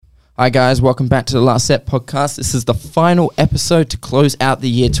Hi guys, welcome back to the Last Set podcast. This is the final episode to close out the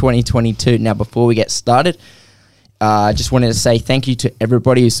year 2022. Now, before we get started, I just wanted to say thank you to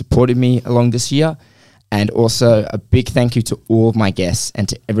everybody who supported me along this year, and also a big thank you to all of my guests and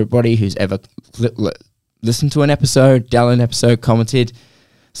to everybody who's ever listened to an episode, downloaded an episode, commented,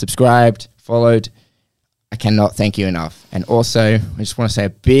 subscribed, followed. I cannot thank you enough. And also, I just want to say a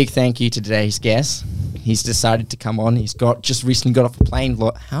big thank you to today's guest. He's decided to come on. He's just recently got off a plane.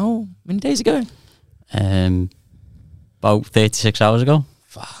 How many days ago? About 36 hours ago.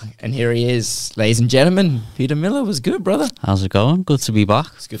 Fuck. And here he is, ladies and gentlemen. Peter Miller. Was good, brother. How's it going? Good to be back.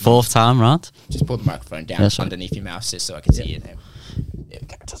 It's good. Fourth time round. Just pull the microphone down underneath your mouse just so I can see you there. There we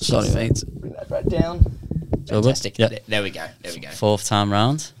go. Sorry, mate. Bring that right down. Fantastic. Yeah. There we go. Fourth time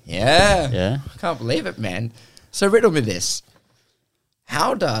round. Yeah. I can't believe it, man. So riddle me this.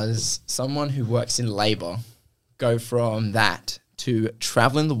 How does someone who works in labour go from that to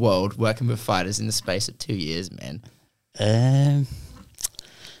travelling the world, working with fighters in the space of 2 years, man?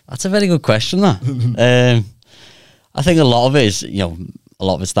 That's a very good question, that. I think a lot of it is, a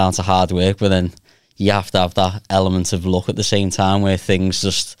lot of it's down to hard work, but then you have to have that element of luck at the same time where things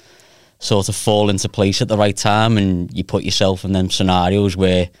just sort of fall into place at the right time and you put yourself in them scenarios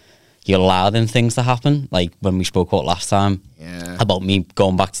where you allow them things to happen. Like when we spoke about last time about me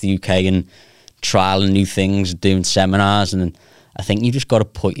going back to the UK and trialing new things, doing seminars, and I think you just got to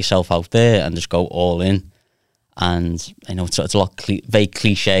put yourself out there and just go all in. And I know it's a lot very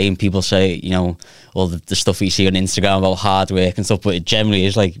cliche, and people say, all the stuff you see on Instagram about hard work and stuff, but it generally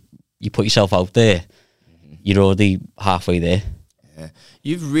is like you put yourself out there, you're already halfway there. Yeah.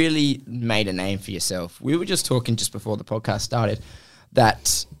 You've really made a name for yourself. We were just talking just before the podcast started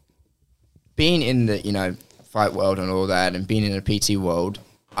that being in the, fight world and all that, and being in a PT world,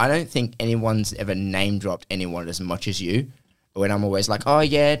 I don't think anyone's ever name dropped anyone as much as you. When I'm always like, oh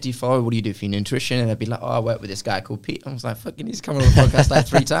yeah, do you follow, what do you do for your nutrition? And they'd be like, oh, I work with this guy called Pete. I was like, fucking, he's come on the podcast like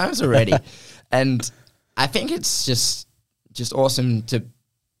 3 times already. And I think it's just awesome to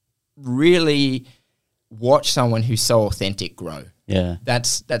really watch someone who's so authentic grow. Yeah.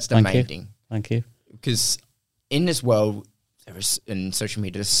 That's the main thing. Thank you. Because in this world, in social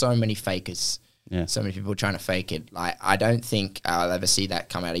media, there's so many fakers. Yeah. So many people trying to fake it. Like, I don't think I'll ever see that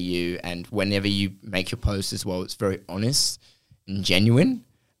come out of you. And whenever you make your post as well, it's very honest and genuine.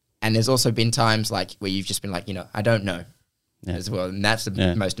 And there's also been times like where you've just been like, I don't know as well. And that's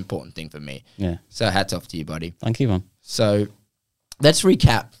the most important thing for me. Yeah. So hats off to you, buddy. Thank you, man. So let's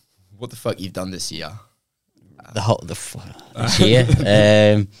recap what the fuck you've done this year. This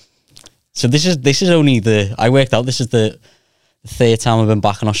year. So this is only I worked out this is the 3rd time I've been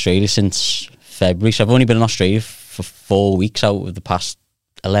back in Australia since February. So I've only been in Australia for 4 weeks out of the past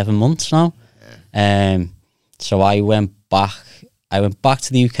 11 months now. Yeah. So I went back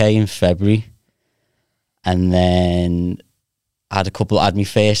to the UK in February, and then I had my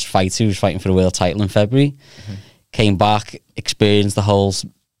first fight. Who was fighting for the world title in February. Mm-hmm. Came back, experienced the whole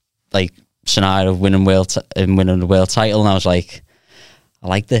scenario of winning the world title, and I was like, I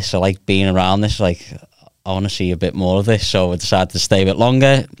like this. I like being around this. Like, I want to see a bit more of this. So I decided to stay a bit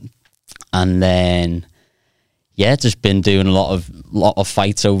longer, and then just been doing a lot of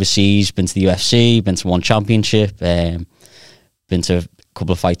fights overseas. Been to the UFC, been to one championship, been to a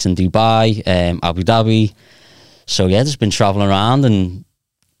couple of fights in Dubai, Abu Dhabi. So just been traveling around and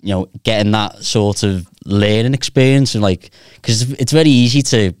getting that sort of learning experience, and because it's very easy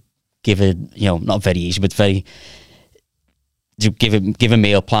to give not very easy, but very to give a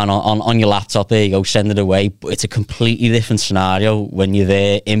meal plan on your laptop. There you go, send it away. But it's a completely different scenario when you're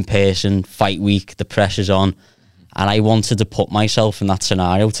there in person, fight week, the pressure's on. And I wanted to put myself in that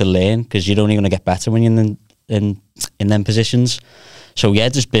scenario to learn, because you're only going to get better when you're in them positions. So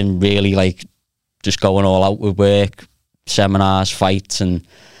just been really just going all out with work, seminars, fights, and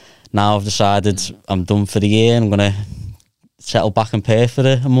now I've decided I'm done for the year and I'm going to settle back in Perth for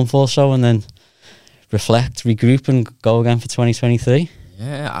a month or so, and then reflect, regroup, and go again for 2023.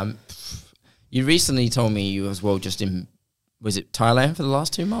 Yeah, you recently told me you as well just in, was it Thailand for the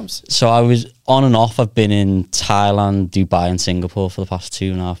last 2 months? So I was on and off. I've been in Thailand, Dubai, and Singapore for the past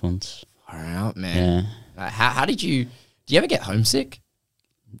 2.5 months. All right, man. Yeah. How do you ever get homesick?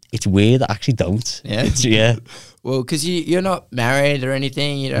 It's weird. I actually don't. Yeah? Well, because you're not married or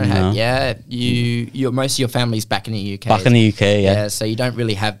anything. You don't have, most of your family's back in the UK. Back in the UK, yeah. So you don't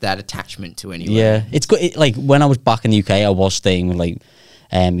really have that attachment to anyone. Yeah, it's good. When I was back in the UK, I was staying with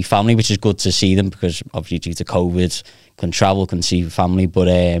my family, which is good to see them, because obviously due to COVID, couldn't travel, couldn't see family. But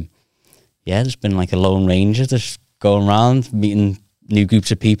there's been a lone ranger just going around, meeting new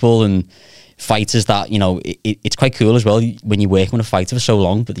groups of people and fighters that, you know, it's quite cool as well when you're working with a fighter for so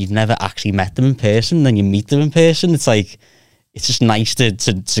long, but you've never actually met them in person, then you meet them in person. It's like, it's just nice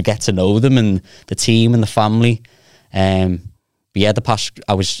to get to know them and the team and the family. But yeah,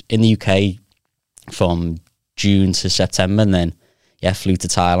 I was in the UK from June to September, and then flew to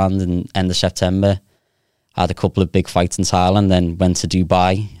Thailand in end of September. Had a couple of big fights in Thailand, then went to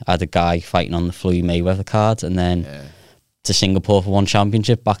Dubai. I had a guy fighting on the Floyd Mayweather card, and then to Singapore for one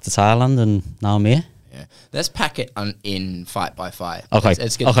championship, back to Thailand, and now I'm here. Yeah, let's pack it on fight by fight. Okay,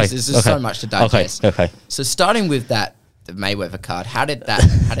 it's good. Okay. There's just so much to digest. Okay. So starting with the Mayweather card, how did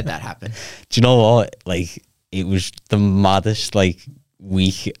that happen? Do you know what? Like, it was the maddest like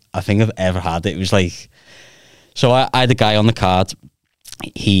week I think I've ever had. It was like, so I had a guy on the card.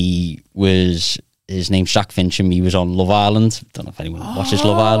 His name's Jack Fincham. He was on Love Island. Don't know if anyone watches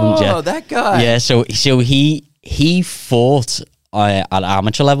Love Island. Yeah, Oh, that guy. Yeah, so he fought at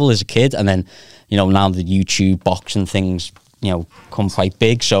amateur level as a kid, and then, you know, now the YouTube boxing things, you know, come quite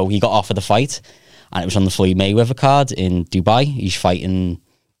big. So he got offered a fight, and it was on the Floyd Mayweather card in Dubai. He's fighting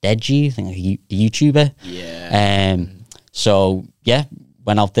Deji, I think, a YouTuber. Yeah. So yeah,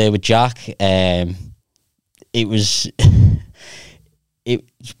 went out there with Jack. It was.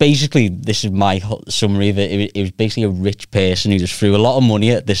 It's basically, this is my summary of it. It was basically a rich person who just threw a lot of money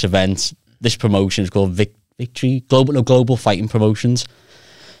at this event. This promotion is called Victory Global Fighting Promotions.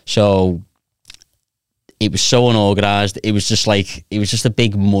 So it was so unorganized. It was just a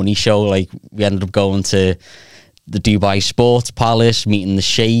big money show. Like, we ended up going to the Dubai Sports Palace, meeting the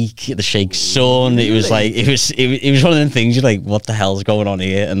Sheikh's son. It was like, it was one of them things you're like, what the hell's going on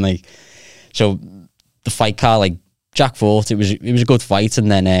here? And like, so the fight card, like, Jack fought. It was a good fight, and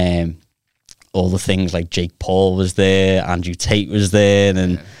then all the things like Jake Paul was there, Andrew Tate was there,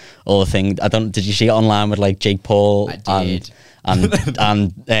 and all the things. Did you see it online with like Jake Paul? I did.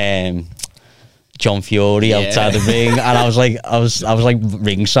 and John Fury outside the ring, and I was like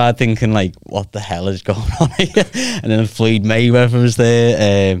ringside thinking like, what the hell is going on here? And then Floyd Mayweather was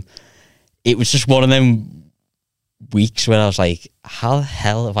there. It was just one of them weeks where I was like, how the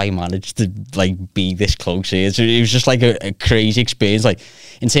hell have I managed to like be this close here? So it was just like a crazy experience. Like,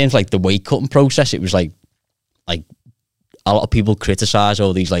 in terms of like the weight cutting process, it was like a lot of people criticize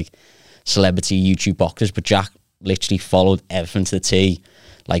all these like celebrity YouTube boxers, but Jack literally followed everything to the T.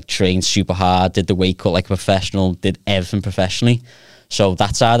 Like, trained super hard, did the weight cut like a professional, did everything professionally. So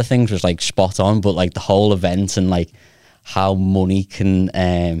that side of things was like spot on, but like the whole event and like how money can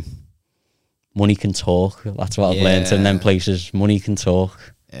talk. That's what I've learned in them places. Money can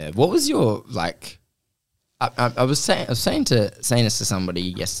talk. What was your like? I was saying this to somebody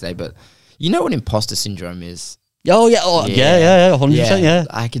yesterday, but you know what imposter syndrome is? Oh yeah, 100%. Yeah,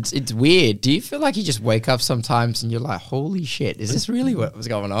 like it's weird. Do you feel like you just wake up sometimes and you're like, holy shit, is this really what was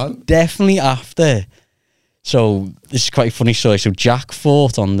going on? Definitely after. So this is quite a funny story. So Jack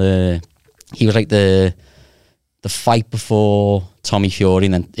fought he was like the fight before Tommy Fury,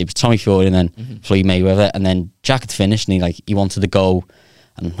 and then it was Tommy Fury and then Floyd Mayweather, and then Jack had finished, and he wanted to go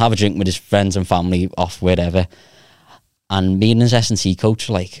and have a drink with his friends and family off wherever. And me and his S&T coach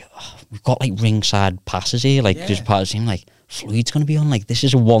were like, we've got like ringside passes here, like just part of the team, like Floyd's going to be on, like this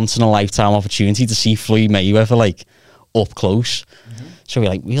is a once in a lifetime opportunity to see Floyd Mayweather like up close. So we're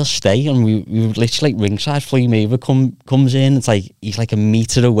like, we'll stay, and we were literally like ringside. Floyd Mayweather comes in, it's like he's like a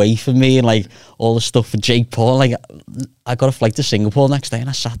metre away from me, and like all the stuff with Jake Paul. Like, I got a flight to Singapore next day, and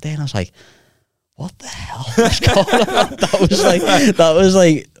I sat there and I was like, what the hell is going on? That was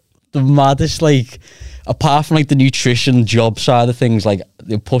like the maddest, like, apart from like the nutrition job side of things, like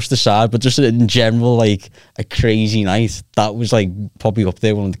they pushed aside, but just in general, like a crazy night. That was like probably up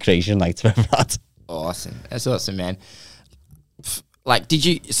there, one of the craziest nights I've ever had. Awesome. That's awesome, man. Like,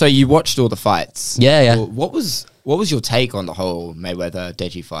 so you watched all the fights? Yeah. What was your take on the whole Mayweather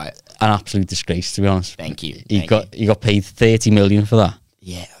Deji fight? An absolute disgrace, to be honest. Thank you. He got paid 30 million for that.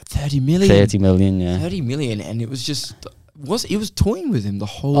 Yeah, 30 million. 30 million, yeah. 30 million, and it was just it was toying with him the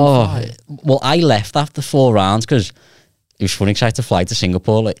whole fight. Well, I left after 4 rounds because it was funny because I had to fly to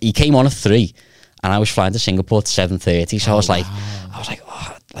Singapore. Like, he came on at 3, and I was flying to Singapore at 7:30. So I was like,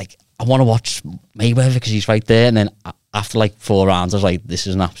 oh, like I want to watch Mayweather because he's right there. And then after like 4 rounds, I was like, this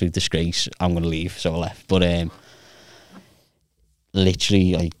is an absolute disgrace. I'm going to leave. So I left. But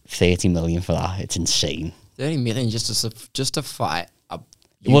literally like 30 million for that. It's insane. 30 million just to fight.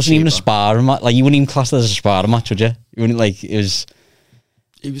 It wasn't even a sparring match. Like, you wouldn't even class it as a sparring match, would you? You wouldn't, like, it was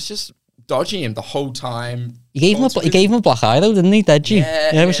just dodging him the whole time. He gave him a black eye though, didn't he? Deji?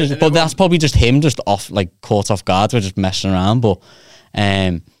 Yeah. But that's probably just him, just caught off guard. We're just messing around. But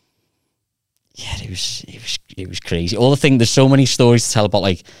yeah, it was crazy. All the thing, there's so many stories to tell about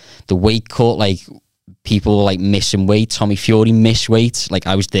like the weight cut, like people like missing weight. Tommy Fury missed weight. Like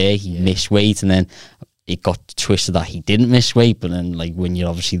I was there, he missed weight, and then it got twisted that he didn't miss weight. But then like when you're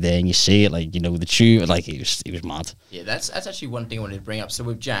obviously there and you see it, like you know the truth, like it was mad. Yeah, that's actually one thing I wanted to bring up. So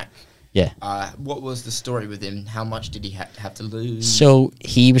with Jack, yeah, what was the story with him? How much did he have to lose? So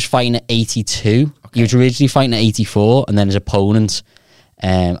he was fighting at 82. Okay. He was originally fighting at 84, and then his opponent.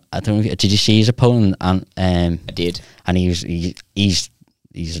 I don't know. Did you see his opponent? And I did. And he's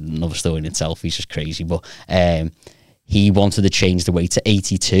another story in itself. He's just crazy, but he wanted to change the weight to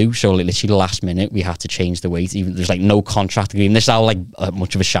 82. So like, literally last minute, we had to change the weight. Even there's like no contract agreement. This is how like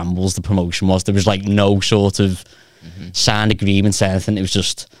much of a shambles the promotion was. There was like no sort of signed agreements, anything. It was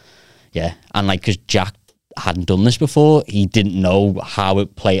just and like because Jack hadn't done this before, he didn't know how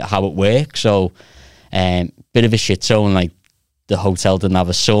it worked. So bit of a shit zone. Like the hotel didn't have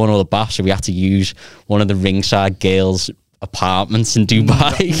a sauna or a bath, so we had to use one of the ringside girls' apartments in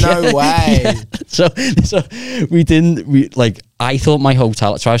Dubai. No way. Yeah. So I thought my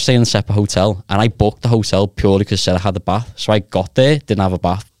hotel, so I was staying in a separate hotel, and I booked the hotel purely because it said I had a bath. So I got there, didn't have a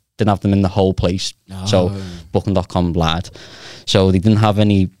bath, didn't have them in the whole place. Oh. So booking.com lied. So they didn't have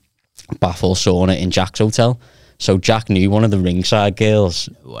any bath or sauna in Jack's hotel. So Jack knew one of the ringside girls.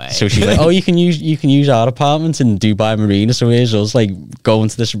 Way. So she's like, "Oh, you can use our apartment in Dubai Marina." So here's us like going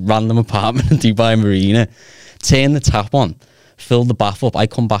to this random apartment in Dubai Marina, turn the tap on, fill the bath up. I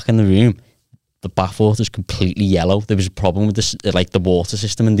come back in the room, the bath water's completely yellow. There was a problem with this, like the water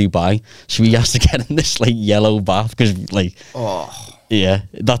system in Dubai. So we had to get in this like yellow bath because like, yeah,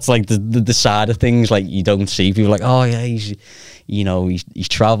 that's like the side of things like you don't see. People are like, oh yeah, he's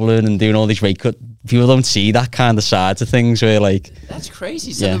traveling and doing all these weight cut. People don't see that kind of side to things where like that's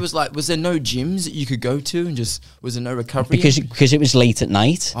crazy. So there was there no gyms that you could go to and just was there no recovery? Because it was late at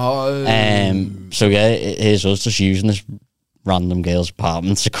night. Oh, so yeah, here's us just using this random girl's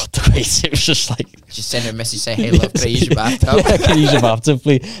apartment to cut the weight. It was just like just send her a message, say, "Hey, love, can I use your bathtub?" Yeah, can I use your bathtub,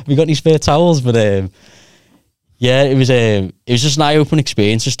 please? Have we got any spare towels? But yeah, it was just an eye-opening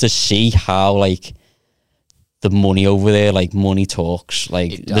experience just to see how like the money over there, like money talks.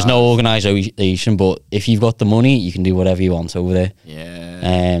 Like there's no organisation, but if you've got the money, you can do whatever you want over there. Yeah.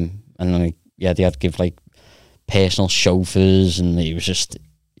 And like they had to give like personal chauffeurs, and it was just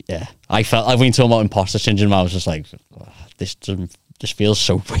I felt like when you talking about imposter syndrome, I was just like, this feels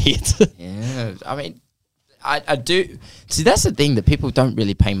so weird. Yeah, I mean, I do see that's the thing that people don't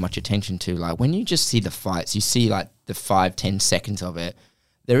really pay much attention to. Like when you just see the fights, you see like the 5-10 seconds of it.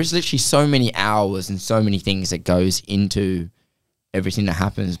 There is literally so many hours and so many things that goes into everything that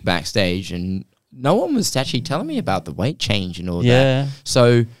happens backstage, and no one was actually telling me about the weight change and all that.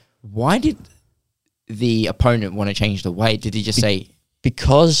 So why did the opponent want to change the weight? Did he just say...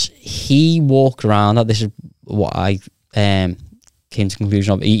 Because he walked around, this is what I came to the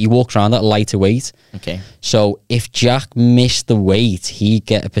conclusion of, he walked around at a lighter weight. Okay. So if Jack missed the weight, he'd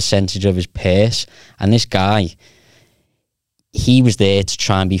get a percentage of his purse. And this guy... he was there to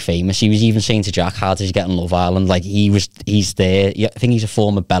try and be famous. He was even saying to Jack, how does he get on Love Island? Like, he's there. I think he's a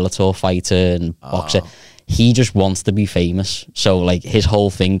former Bellator fighter and boxer. He just wants to be famous. So, like, his whole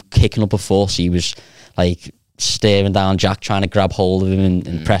thing, kicking up a fuss, he was, like, staring down Jack, trying to grab hold of him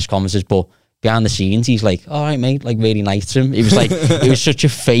in press conferences. But behind the scenes, he's like, all right, mate, like, really nice to him. It was, like, it was such a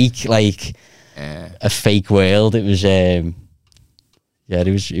fake, like, a fake world. It was, yeah,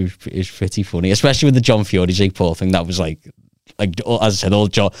 it was pretty funny. Especially with the John Fury Jake Paul thing. That was, like, as I said,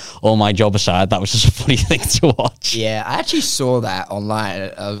 all my job aside, that was just a funny thing to watch. Yeah, I actually saw that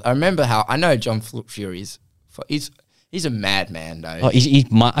online. I remember how I know John Fury's. He's a madman though. Oh,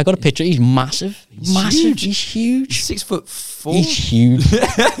 I got a picture. He's massive. Huge. He's huge. 6'4". He's huge.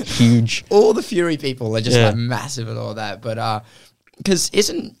 Huge. All the Fury people are just like massive and all that. But because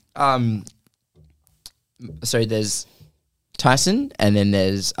isn't sorry, there's Tyson and then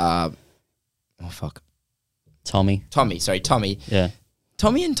there's Tommy. Yeah.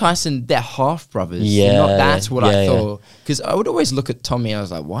 Tommy and Tyson, they're half brothers. Yeah. That's what I thought. Because I would always look at Tommy, I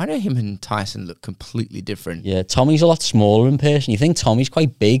was like, why do him and Tyson look completely different? Yeah, Tommy's a lot smaller in person. You think Tommy's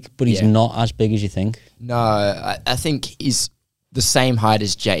quite big, but he's not as big as you think. No, I think he's the same height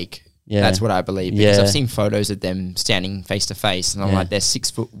as Jake. Yeah. That's what I believe. Because I've seen photos of them standing face to face, and I'm like, they're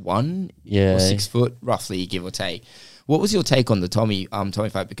 6'1", or 6 foot, roughly, give or take. What was your take on the Tommy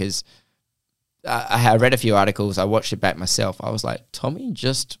fight? Because I read a few articles. I watched it back myself. I was like, Tommy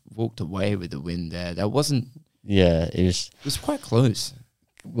just walked away with the win there. That wasn't. Yeah, it was quite close.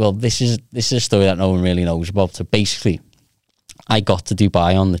 Well, this is a story that no one really knows about. So basically, I got to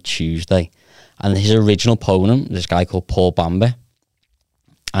Dubai on the Tuesday, and his original opponent, this guy called Paul Bamber,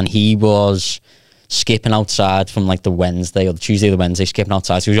 and he was skipping outside from like the Wednesday or the Tuesday or the Wednesday, skipping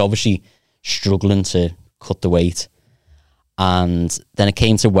outside. So he was obviously struggling to cut the weight. And then it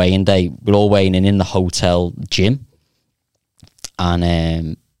came to weighing day. We're all weighing in the hotel gym,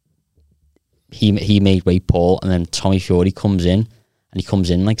 and he made weight, Paul, and then Tommy Fury comes in, and he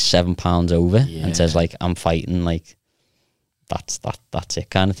comes in like 7 pounds over, and says like, I'm fighting, like that's it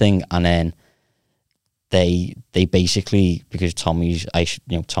kind of thing. And then they basically, because Tommy's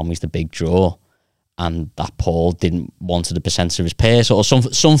the big draw, and that Paul didn't want the percentage of his pay, or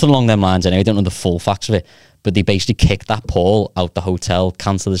something along them lines. Anyway, I don't know the full facts of it, but they basically kicked that Paul out the hotel,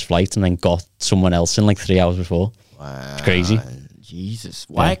 cancelled his flight, and then got someone else in like 3 hours before. Wow, it's crazy. Jesus,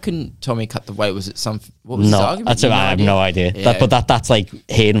 why couldn't Tommy cut the weight? Was it what was his argument? I have no idea. Yeah. That's like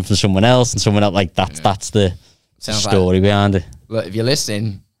hearing from someone else, and someone else, like that's the story behind it. Look, if you're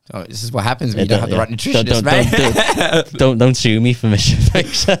listening, this is what happens when you don't have the right nutritionist, mate. Don't sue me for missing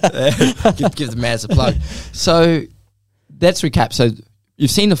things. give the man a plug. So let's recap. So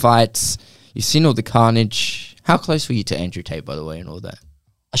you've seen the fights, you've seen all the carnage. How close were you to Andrew Tate, by the way, and all that?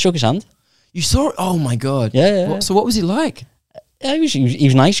 I shook his hand. You saw it? Oh my god! Yeah. So what was he like? Yeah, he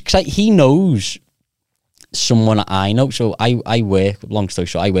was nice, because he knows someone I know. So I work, long story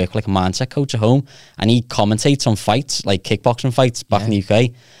short, I work like a mindset coach at home, and he commentates on fights, like kickboxing fights back in the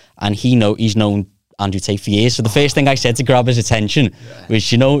UK, and he's known Andrew Tate for years. So the first thing I said to grab his attention was,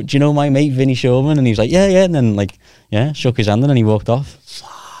 do you know my mate Vinny Showman? And he was like, yeah, and then shook his hand, and then he walked off.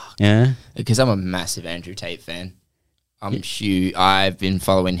 Fuck. Yeah. Because I'm a massive Andrew Tate fan. I've been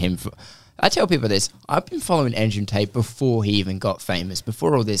following him for... I tell people this. I've been following Andrew Tate before he even got famous.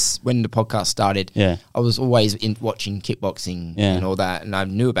 Before all this, when the podcast started, I was always watching kickboxing and all that, and I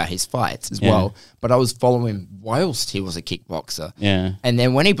knew about his fights as well. But I was following him whilst he was a kickboxer. Yeah. And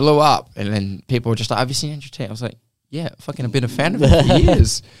then when he blew up, and then people were just like, "Have you seen Andrew Tate?" I was like, "Yeah, fucking, I've been a fan of him for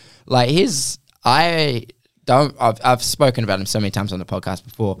years." Like I've spoken about him so many times on the podcast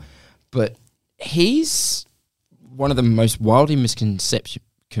before, but he's one of the most wildly misconceptions.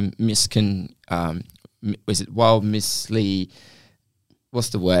 What's the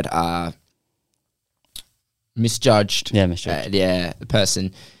word? Misjudged. Yeah, misjudged. The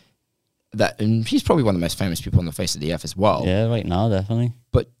person and he's probably one of the most famous people on the face of the earth as well. Yeah, right now, definitely.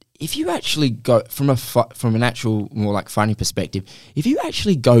 But if you actually go from an actual more like fighting perspective, if you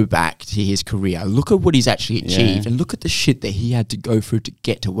actually go back to his career, look at what he's actually achieved, and look at the shit that he had to go through to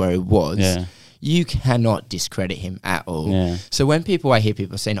get to where he was. Yeah. You cannot discredit him at all. Yeah. So when I hear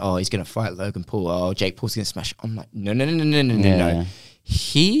people saying, "Oh, he's going to fight Logan Paul," "Oh, Jake Paul's going to smash," I'm like, no.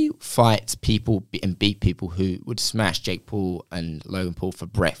 He fights people and beat people who would smash Jake Paul and Logan Paul for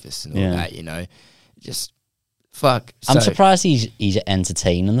breakfast and all that. Just fuck. I'm surprised he's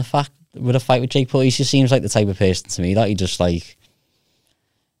entertaining the fact with a fight with Jake Paul. He just seems like the type of person to me that he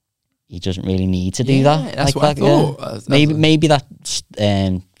doesn't really need to do that. That's what I thought. Maybe that.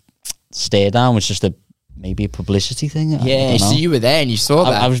 Stare down was just maybe a publicity thing. Yeah, so you were there and you saw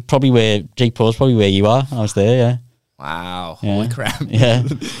that. I was probably where Jake Paul's probably where you are. I was there, yeah. Wow, holy crap. Yeah.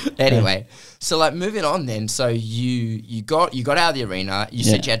 Anyway, so like moving on then. So you got out of the arena. You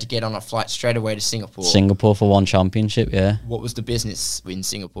said you had to get on a flight straight away to Singapore. Singapore for one championship, yeah. What was the business in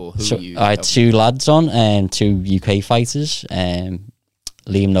Singapore? Who were you? I had 2 lads on, and 2 UK fighters, Liam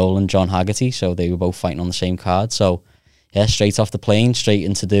Nolan, John Haggerty. So they were both fighting on the same card. So yeah, straight off the plane, straight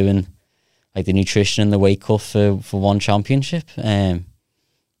into doing like the nutrition and the weight cut for one championship. So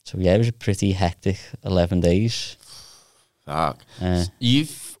yeah, it was a pretty hectic 11 days. Fuck.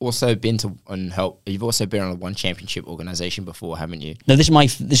 You've also been You've also been on one championship organization before, haven't you? No, this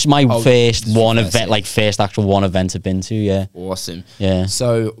is my first one event, like first actual one event I've been to. Yeah. Awesome. Yeah.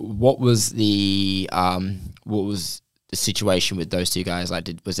 So what was the situation with those 2 guys? Like,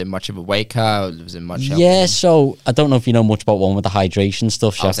 was there much of a weight cut? Was there much? Yeah. So I don't know if you know much about one with the hydration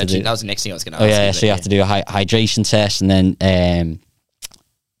stuff. That was the next thing I was going to ask. Yeah. So you have to do a hydration test and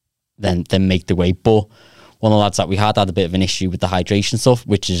then make the weight. But one of the lads that we had a bit of an issue with the hydration stuff,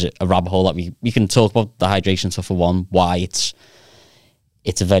 which is a rabbit hole that we can talk about the hydration stuff for one. Why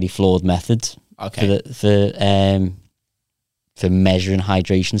it's a very flawed method. Okay. For measuring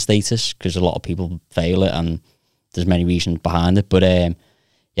hydration status, because a lot of people fail it and there's many reasons behind it, but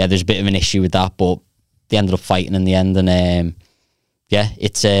there's a bit of an issue with that, but they ended up fighting in the end, and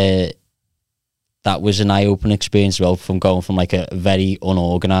that was an eye-opening experience as well, from going from like a very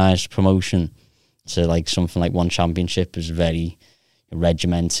unorganised promotion to like something like one championship is very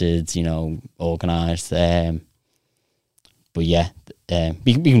regimented, organised. But yeah,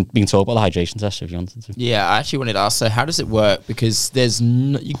 we can talk about the hydration test if you wanted to. Yeah, I actually wanted to ask, so how does it work? Because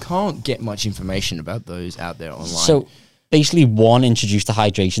you can't get much information about those out there online. So basically one introduced a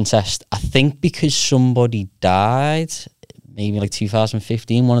hydration test. I think because somebody died, maybe like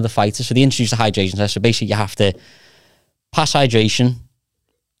 2015, one of the fighters. So they introduced a hydration test. So basically you have to pass hydration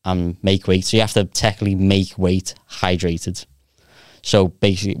and make weight. So you have to technically make weight hydrated. So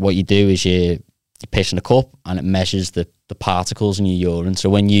basically what you do is you piss in a cup and it measures the particles in your urine. So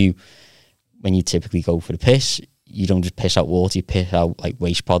when you typically go for the piss, you don't just piss out water, you piss out like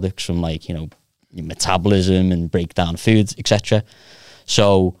waste products from like, you know, your metabolism and break down foods, etc.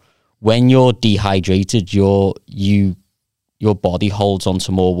 So when you're dehydrated, your body holds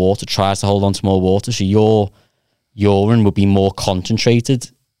onto more water, tries to hold onto more water, so your urine will be more concentrated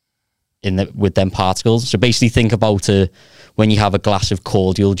with them particles. So basically think about when you have a glass of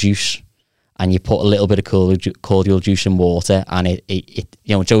cordial juice and you put a little bit of cordial juice in water, and it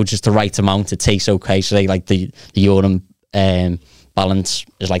you know, just the right amount, it tastes okay. So they like the urine balance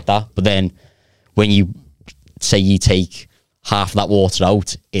is like that. But then when you say you take half of that water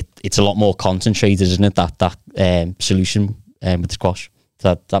out, it's a lot more concentrated, isn't it? That solution with the squash.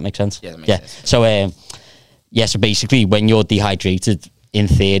 Does that make sense? Yeah, that makes sense. So so basically when you're dehydrated, in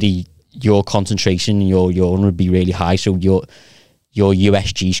theory, your concentration in your urine would be really high. So your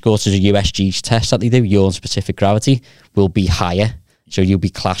USG score, so the USG test that they do, urine specific gravity, will be higher. So you'll be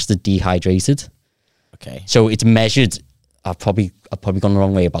classed as dehydrated. Okay. So it's measured. I've probably gone the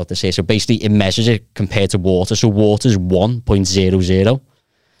wrong way about this here. So basically, it measures it compared to water. So water is 1.00.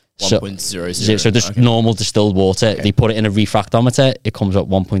 1.00. So just normal distilled water. Okay. They put it in a refractometer. It comes up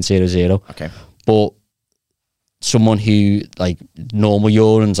 1.00. Okay. But someone who like normal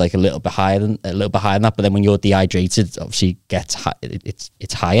urine's like a little bit higher than that. But then when you're dehydrated, obviously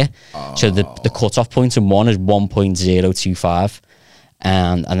it's higher. Oh. So the cutoff point in one is 1.025,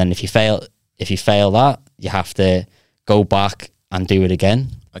 and then if you fail that, you have to go back and do it again.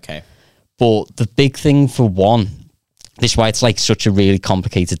 Okay. But the big thing for one, this is why it's like such a really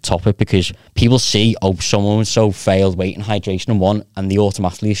complicated topic, because people see, oh, someone so failed weight and hydration in one, and they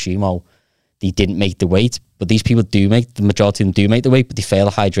automatically assume, oh, they didn't make the weight. But these people the majority of them do make the weight, but they fail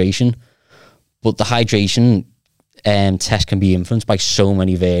the hydration. But the hydration test can be influenced by so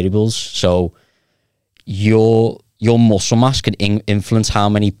many variables. So your muscle mass can influence how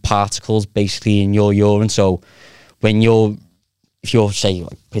many particles basically in your urine. So if you're say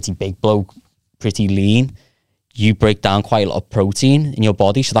like pretty big bloke, pretty lean, you break down quite a lot of protein in your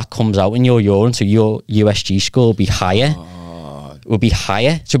body, so that comes out in your urine. So your USG score will be higher.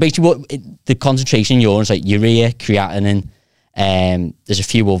 So basically, the concentration in urine is like urea, creatinine. There's a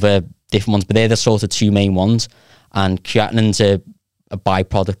few other different ones, but they're the sort of two main ones. And creatinine's a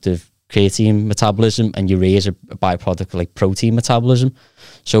byproduct of creatine metabolism, and urea is a byproduct of like protein metabolism.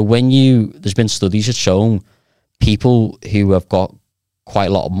 So there's been studies that shown people who have got quite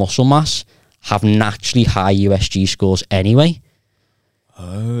a lot of muscle mass have naturally high USG scores anyway.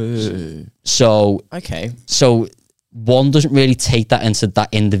 Oh. So okay. So one doesn't really take that into that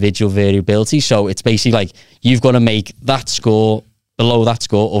individual variability. So it's basically like you've got to make that score below that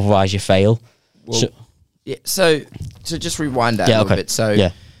score, otherwise you fail. Well, so just rewind that a little bit. So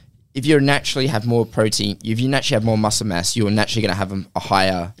if you naturally have more protein, if you naturally have more muscle mass, you're naturally going to have a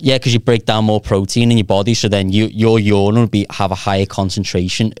higher... Yeah, because you break down more protein in your body, so then your urine will have a higher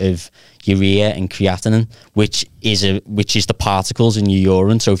concentration of urea and creatinine, which is the particles in your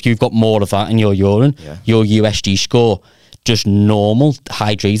urine. So if you've got more of that in your urine, your USG score, just normal,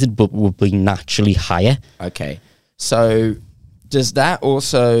 hydrated, but will be naturally higher. Okay. So is that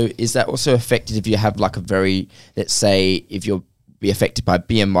also affected if you have like a very, let's say, if you're be affected by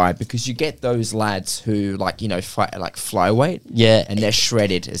BMI, because you get those lads who like, you know, fight like flyweight, and they're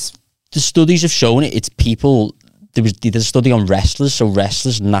shredded. The studies have shown it. It's people. There's a study on wrestlers. So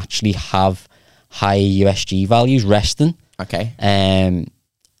wrestlers naturally have high USG values resting. Okay.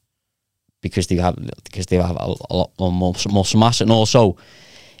 Because they have a lot more muscle mass, and also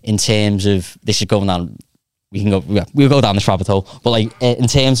in terms of this is going down. We'll go down this rabbit hole, but like in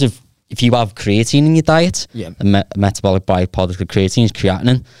terms of, if you have creatine in your diet, the metabolic byproduct of creatine is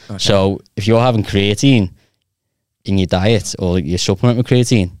creatinine. Okay. So if you're having creatine in your diet, or your supplement with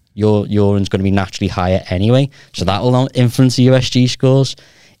creatine, your urine's going to be naturally higher anyway. So that will influence the USG scores.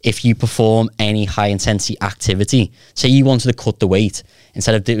 If you perform any high intensity activity, say you wanted to cut the weight,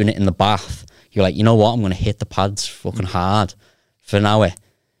 instead of doing it in the bath, you're like, you know what, I'm going to hit the pads fucking hard for an hour.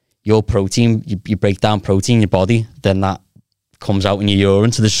 Your protein, you break down protein in your body, then that comes out in your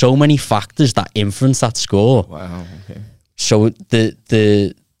urine. So there's so many factors that influence that score. Wow. Okay. So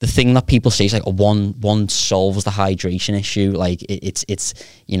the thing that people say is like, one solves the hydration issue. Like it's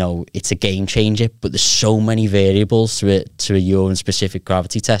you know, it's a game changer. But there's so many variables to a urine specific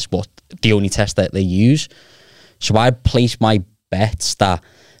gravity test. What the only test that they use. So I place my bets that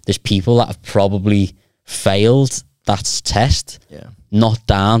there's people that have probably failed that test, not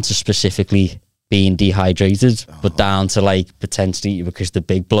down to specifically being dehydrated, but down to like potentially because they're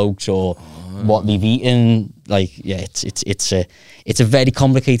big blokes or what they've eaten. Like, yeah, it's a very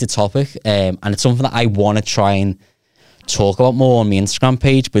complicated topic, and it's something that I want to try and talk about more on my Instagram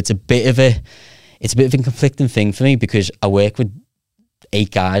page. But it's a bit of a conflicting thing for me because I work with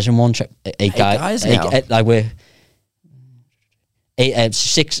 8 guys in one. Like we're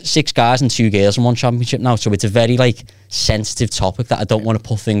 6 guys and 2 girls in one championship now. So it's a very like sensitive topic that I don't want to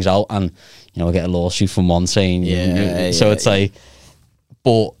put things out and I get a lawsuit from one saying it's like,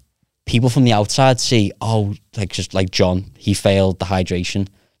 but people from the outside see, oh, like just like John, he failed the hydration.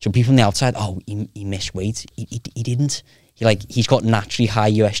 So people from the outside, oh, he missed weight. He didn't. He's got naturally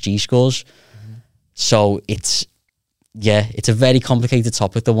high USG scores. So it's a very complicated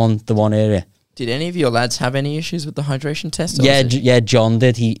topic, the one area. Did any of your lads have any issues with the hydration test? Yeah, John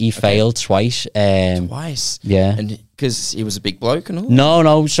did. He failed twice. Twice? Yeah. And because he was a big bloke and all?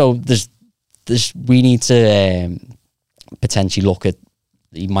 No. So there's we need to potentially look at,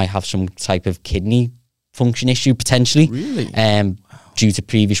 he might have some type of kidney function issue potentially. Really? Due to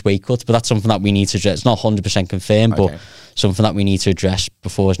previous weight cuts, but that's something that we need to address. It's not 100% confirmed, but something that we need to address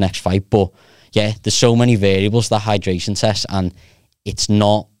before his next fight. But yeah, there's so many variables to that hydration test, and it's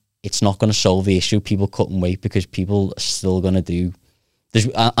not going to solve the issue of people cutting weight because people are still going to do this.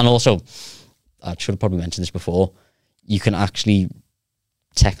 And also, I should have probably mentioned this before, you can actually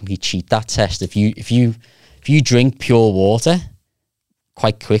technically cheat that test if you drink pure water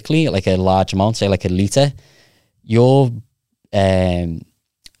quite quickly, like a large amount, say like a litre, your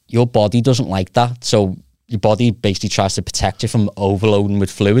body doesn't like that. So your body basically tries to protect you from overloading with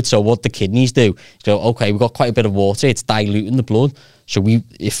fluid. So what the kidneys do is go, okay, we've got quite a bit of water, it's diluting the blood, so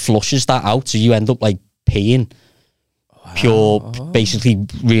it flushes that out, so you end up like peeing pure, basically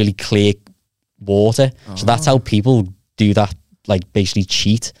really clear water. So that's how people do that, like basically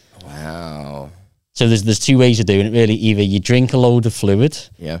cheat. Wow. So there's 2 ways of doing it really. Either you drink a load of fluid,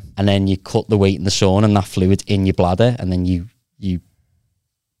 and then you cut the weight in the sauna and that fluid in your bladder, and then you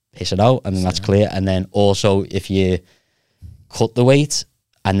piss it out, and then that's clear. And then also if you cut the weight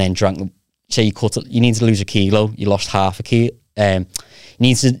and then drank, say you cut it, you need to lose 1 kilo, you lost half a kilo. You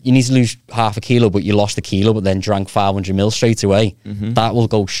need to lose half a kilo, but you lost 1 kilo, but then drank 500 ml straight away. That will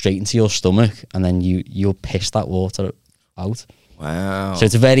go straight into your stomach, and then you'll piss that water out. Wow. So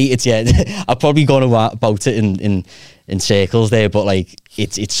I've probably gone about it in circles there, but like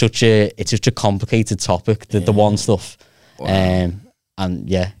it's such a complicated topic, the one stuff. Wow.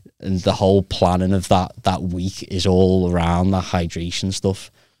 And the whole planning of that week is all around that hydration stuff,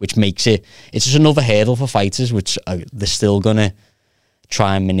 which makes it's just another hurdle for fighters, which they're still gonna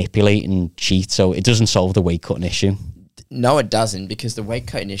try and manipulate and cheat. So it doesn't solve the weight cutting issue. No, it doesn't, because the weight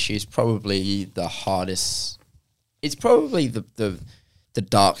cutting issue is probably the hardest. It's probably the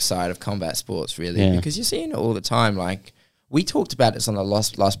dark side of combat sports, really, because you're seeing it all the time. Like, we talked about this on the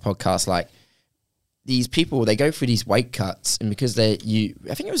last podcast, like, these people, they go through these weight cuts, and because I think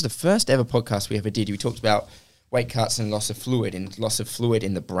it was the first ever podcast we ever did, we talked about weight cuts and loss of fluid in the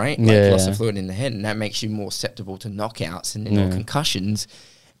brain, loss of fluid in the head, and that makes you more susceptible to knockouts and concussions.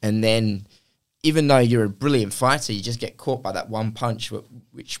 And then, even though you're a brilliant fighter, you just get caught by that one punch,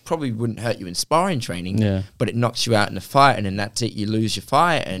 which probably wouldn't hurt you in sparring training, but it knocks you out in a fight, and then that's it, you lose your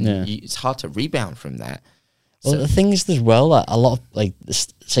fight, and it's hard to rebound from that. Well, the thing is as well, that a lot of, like, the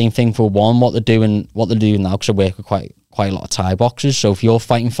same thing for one, what they're doing now, because I work with quite a lot of Thai boxers. So if you're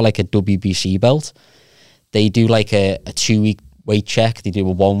fighting for like a WBC belt, they do like a 2-week weight check. They do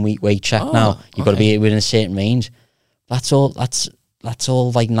a 1-week weight check now. You've got to be within a certain range. That's all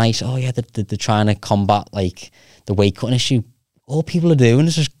like nice. Oh yeah, they're trying to combat like the weight cutting issue. All people are doing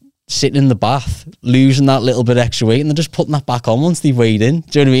is just sitting in the bath, losing that little bit extra weight, and they're just putting that back on once they've weighed in.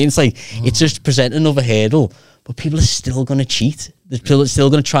 Do you know what I mean? It's like, it's just presenting another hurdle, but people are still going to cheat. They're still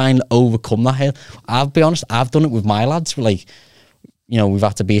going to try and overcome that hurdle. I'll be honest, I've done it with my lads. We're like, we've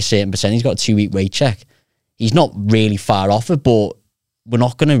had to be a certain percent. He's got a 2-week weight check. He's not really far off it, but we're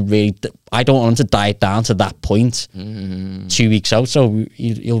not going to really, I don't want him to diet down to that point 2 weeks out. So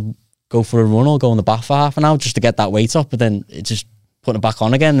he'll go for a run or go in the bath for half an hour just to get that weight off, but then it's just putting it back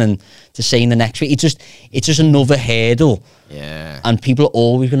on again, and to say in the next week, it's just another hurdle. Yeah. And people are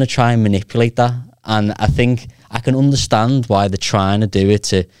always going to try and manipulate that. And I think I can understand why they're trying to do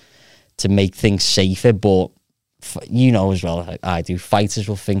it to make things safer, but as well, like I do, fighters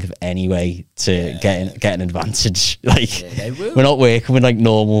will think of any way to get an advantage. Like, they will. We're not working with like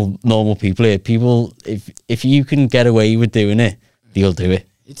normal people here. People, if you can get away with doing it, they'll do it.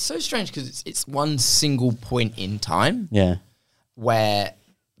 It's so strange because it's one single point in time Yeah.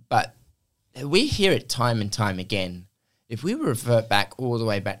 but we hear it time and time again. If we revert back all the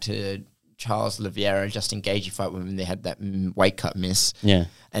way back to Charles Oliveira, Justin Gaethje fight when they had that weight cut miss, Yeah.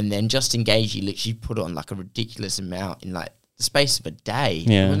 and then Justin Gaethje literally put on like a ridiculous amount in like the space of a day.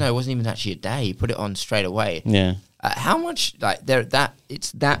 Yeah. Well, no, it wasn't even actually a day. He put it on straight away. Yeah. How much like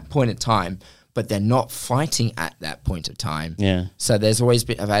it's that point of time, but they're not fighting at that point of time. Yeah. So there's always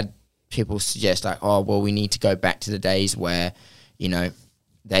been, I've had people suggest like, oh, well, we need to go back to the days where, you know,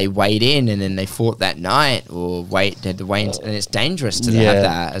 they weighed in and then they fought that night, or did the weigh-ins, and it's dangerous to have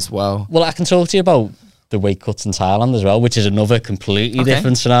that as well. Well, I can talk to you about the weight cuts in Thailand as well, which is another completely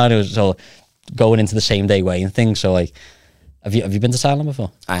different scenario. So going into the same day weighing thing. So like, have you been to Thailand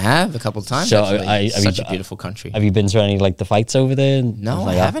before? I have a couple of times. So actually. Such a beautiful country. Have you been to any like the fights over there? No,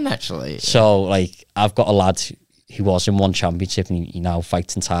 I haven't actually. So like, I've got a lad who was in one championship and he now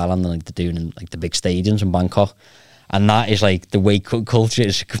fights in Thailand, and like they're doing in like the big stadiums in Bangkok. And that is like, the weight cut culture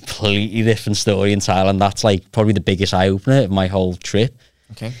is a completely different story in Thailand. That's like probably the biggest eye opener of my whole trip.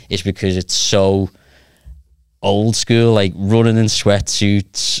 Okay. It's because it's so old school, like running in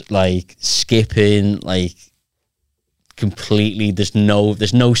sweatsuits, like skipping, like completely, there's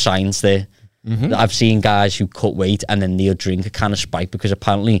no science there. I've seen guys who cut weight and then they'll drink a can of Sprite because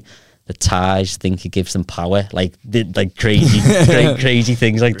apparently the Thais think it gives them power, like crazy crazy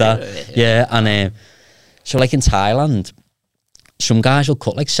things like that. Really? Yeah. And so like in Thailand, some guys will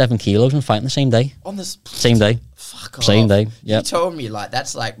cut like 7 kilos and fight in the same day. On the Same day. Fuck off. Same day. Yeah. You told me like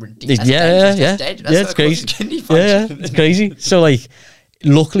that's like ridiculous. Yeah. That's It's crazy. Yeah, it's crazy. So like,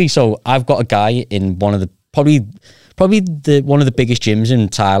 luckily, so I've got a guy in one of the probably one of the biggest gyms in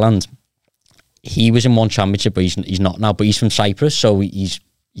Thailand. He was in one championship, but he's not now. But he's from Cyprus, so he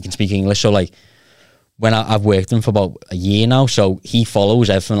can speak English. So like, when I've worked with him for about a year now, so he follows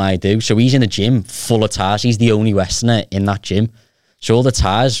everything I do. So he's in a gym full of Thais. He's the only Westerner in that gym. So all the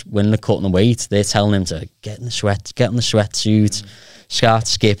Thais, when they're cutting the weight, they're telling him to get in the sweatsuit, start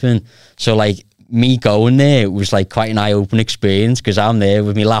skipping. So like, me going there, it was like quite an eye-opening experience, because I'm there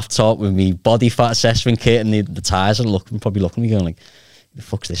with my laptop, with my body fat assessment kit, and the Thais are probably looking at me going like, who the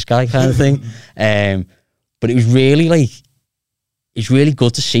fuck's this guy, kind of thing. But it was really like, it's really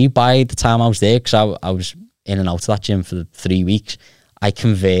good to see by the time I was there, because I was in and out of that gym for 3 weeks. I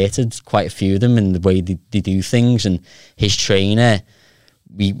converted quite a few of them in the way they do things. And his trainer,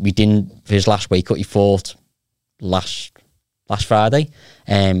 we didn't, for his last weight cut, he fought last Friday.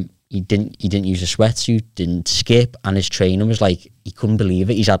 He didn't use a sweatsuit, didn't skip, and his trainer was like, he couldn't believe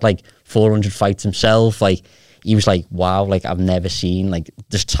it. He's had like 400 fights himself. Like, he was like, wow, like I've never seen like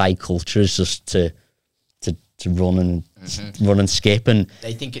this Thai culture is just to run and skip, and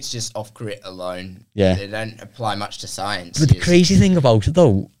they think it's just off grit alone. Yeah, they don't apply much to science. But the crazy thing about it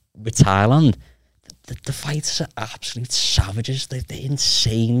though, with Thailand, the fighters are absolute savages. They're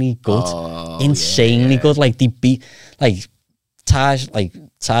insanely good, good. Like they beat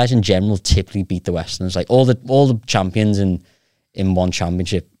Thais in general typically beat the Westerners. Like all the champions in one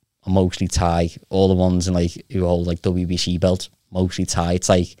championship are mostly Thai. All the ones in like who hold like WBC belts, mostly Thai. It's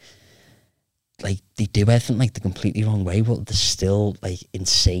like they do everything like the completely wrong way, but they're still like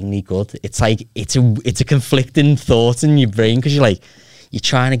insanely good. It's like it's a conflicting thought in your brain, because you're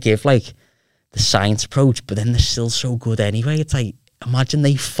trying to give like the science approach, but then they're still so good anyway. It's like, imagine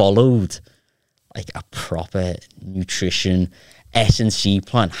they followed like a proper nutrition S&C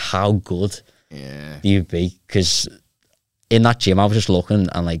plan, how good you'd be. Because in that gym I was just looking,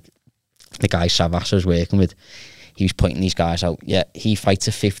 and like the guy Savas I was working with, he was pointing these guys out. Yeah, he fights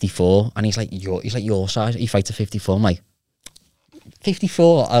a 54, and he's like your size. He fights a 54. I'm like,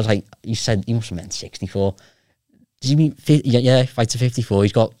 54? I was like, he said he must have meant 64. Does he mean yeah, he fights a 54.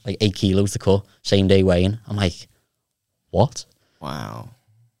 He's got like 8 kilos to cut, same day weighing. I'm like, what? Wow.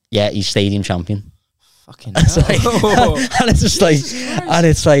 Yeah, he's stadium champion. Fucking hell. And it's just like, and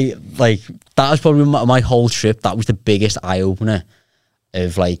it's like that was probably my whole trip. That was the biggest eye opener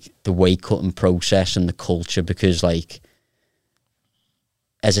of like the weight cutting process and the culture, because like,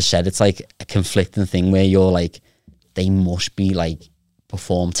 as I said, it's like a conflicting thing where you're like, they must be like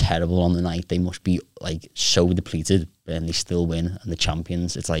perform terrible on the night. They must be like so depleted, and they still win and the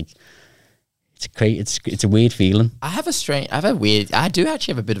champions. It's like, it's great. It's a weird feeling. I do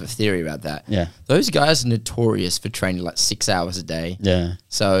actually have a bit of a theory about that. Yeah. Those guys are notorious for training like 6 hours a day. Yeah.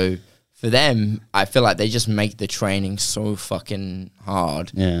 So for them, I feel like they just make the training so fucking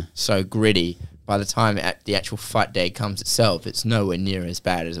hard. Yeah. So gritty. By the time the actual fight day comes itself, it's nowhere near as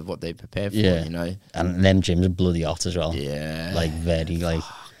bad as what they prepare for, you know? And them gyms are bloody hot as well. Yeah. Like very like...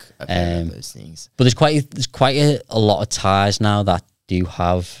 I've heard those things. But there's quite a lot of Thais now that do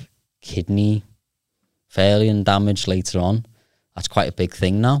have kidney failure and damage later on. That's quite a big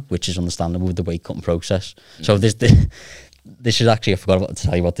thing now, which is understandable with the weight cutting process. So this is actually, I forgot about to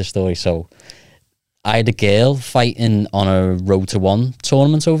tell you about this story. So I had a girl fighting on a Road to One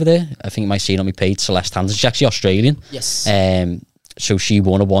tournament over there. I think you might see it on my page, Celeste Hanson. She's actually Australian. Yes. So she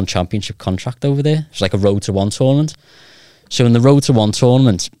won a one championship contract over there. It's like a Road to One tournament. So in the Road to One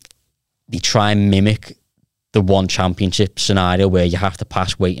tournament, they try and mimic the one championship scenario where you have to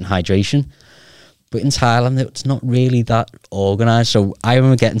pass weight and hydration. But in Thailand, it's not really that organised. So I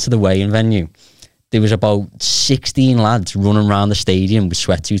remember getting to the weigh-in venue. There was about 16 lads running around the stadium with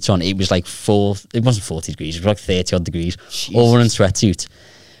sweatsuits on. It was like it wasn't 40 degrees, it was like 30 odd degrees. Jesus. All in sweatsuits.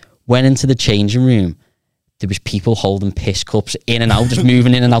 Went into the changing room. There was people holding piss cups in and out, just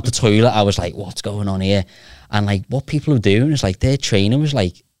moving in and out the toilet. I was like, what's going on here? And like, what people are doing is like, their trainer was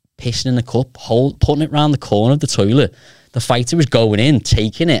like pissing in a cup, putting it around the corner of the toilet. The fighter was going in,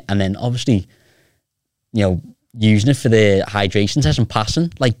 taking it, and then obviously, you know, using it for the hydration test and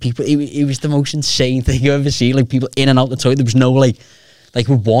passing. Like, people, it was the most insane thing I've ever seen. Like, people in and out the toilet. There was no like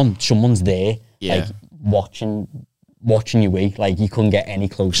with someone's there, like watching you weigh. Like, you couldn't get any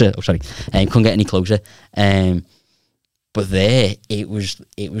closer. Oh, sorry, you couldn't get any closer. But there, it was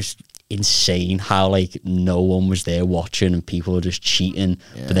insane how like no one was there watching and people were just cheating,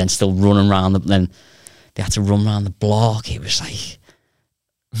 but then still running around. Then they had to run around the block. It was like.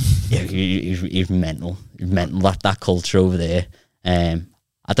 Yeah, it was mental. It was mental, that culture over there. I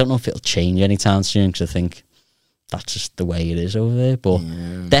don't know if it'll change anytime soon because I think that's just the way it is over there. But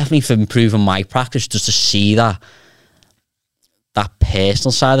definitely for improving my practice, just to see that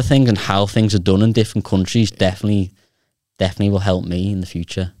personal side of things and how things are done in different countries, definitely will help me in the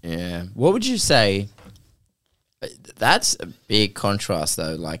future. Yeah. What would you say? That's a big contrast,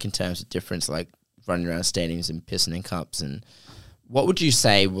 though. Like in terms of difference, like running around stadiums and pissing in cups and. What would you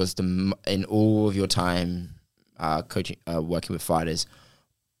say was in all of your time coaching, working with fighters,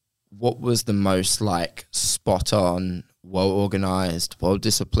 what was the most like spot on, well organized, well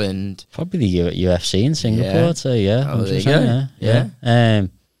disciplined? Probably the UFC in Singapore. I'd say, yeah. Oh, there you go.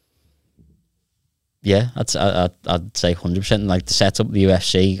 Yeah. I'd say 100%. Like to set up the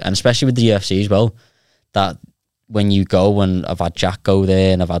UFC, and especially with the UFC as well, that when you go, and I've had Jack go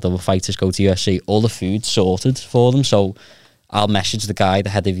there, and I've had other fighters go to UFC, all the food's sorted for them. So I'll message the guy, the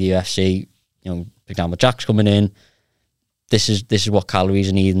head of the UFC, you know, for example, Jack's coming in. This is what calories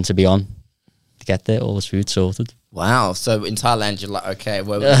are needing to be on to get there. All this food sorted. Wow. So in Thailand, you're like, okay,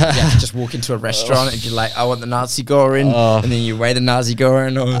 well, you have to just walk into a restaurant and you're like, I want the nasi goreng, and then you weigh the nasi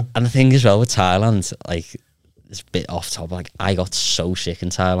goreng. And the thing as well with Thailand, like, it's a bit off topic. Like, I got so sick in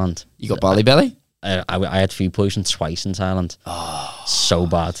Thailand. You got Bali belly? I had food poisoning twice in Thailand. Oh, so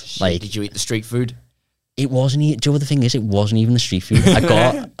bad. Shit. Like, did you eat the street food? It wasn't. Do you know what the thing is? It wasn't even the street food.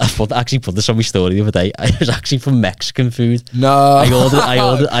 I actually put this on my story the other day. It was actually from Mexican food. No, I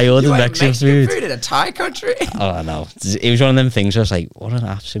ordered Mexican food in a Thai country. Oh no, it was one of them things. Where I was like, what an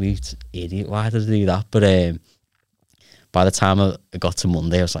absolute idiot! Why did I do that? But by the time I got to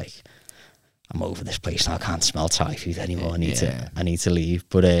Monday, I was like, I'm over this place now. I can't smell Thai food anymore. I need to leave.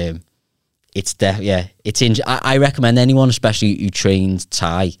 But it's I recommend anyone, especially who trains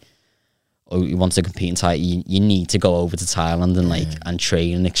Thai, or who wants to compete in Thai, you need to go over to Thailand and and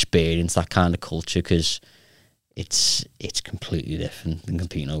train and experience that kind of culture, because it's completely different than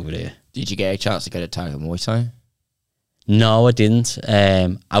competing over there. Did you get a chance to go to Tiger Muay Thai? No, I didn't.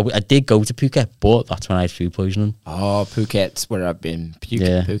 I did go to Phuket, but that's when I had food poisoning. Oh, Phuket's where I've been.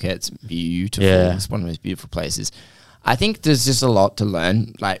 Phuket's beautiful. Yeah. It's one of the most beautiful places. I think there's just a lot to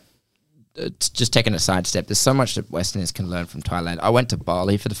learn. Like, just taking a sidestep, there's so much that Westerners can learn from Thailand. I went to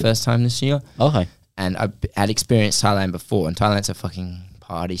Bali for the first time this year. Okay. And I had experienced Thailand before, and Thailand's a fucking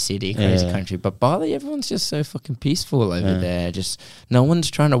party city, crazy country. But Bali, everyone's just so fucking peaceful over there. Just no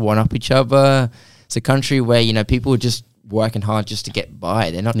one's trying to one-up each other. It's a country where, you know, people are just working hard just to get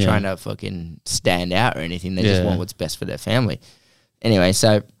by. They're not trying to fucking stand out or anything. They just want what's best for their family. Anyway,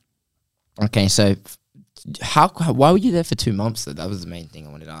 so why were you there for 2 months though? That was the main thing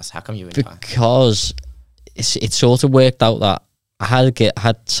I wanted to ask. How come you were in Thailand? Because it sort of worked out that I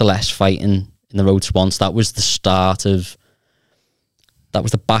had Celeste fighting in the Road to One. That was the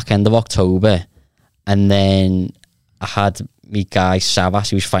back end of October, and then I had me guy Savas,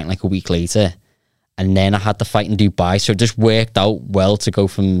 who was fighting like a week later, and then I had the fight in Dubai. So it just worked out well to go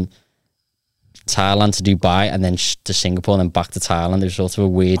from Thailand to Dubai and then to Singapore and then back to Thailand. It was sort of a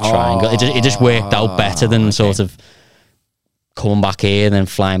weird triangle. It just worked out better than sort of coming back here and then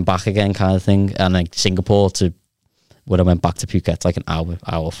flying back again kind of thing. And like Singapore to when I went back to Phuket, it's like an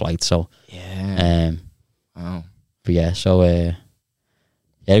hour flight. So wow. But yeah, so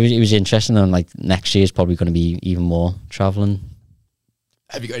yeah, it was interesting. And like next year is probably going to be even more traveling.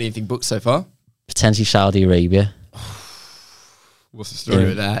 Have you got anything booked so far? Potentially Saudi Arabia. What's the story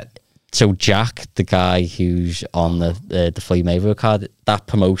with that? So Jack, the guy who's on the Floyd Mayweather card, that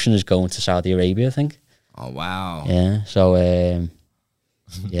promotion is going to Saudi Arabia, I think. Oh wow! Yeah, so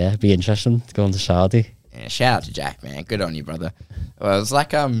yeah, it'd be interesting to go into Saudi. Yeah, shout out to Jack, man. Good on you, brother. Well, it's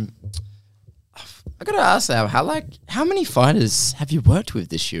like I gotta ask now, how many fighters have you worked with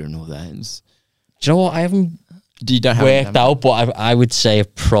this year and all that? Do you know what? I haven't Don't have worked out, but I would say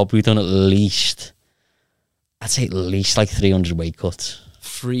I've probably done at least like 300 weight cuts.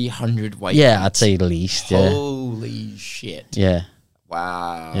 300 weight. Yeah, cuts? I'd say at least. Yeah. Holy shit! Yeah.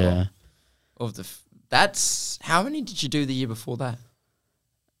 Wow. Yeah. That's how many did you do the year before that?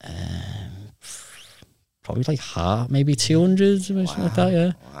 Probably like half, maybe 200 or something like that.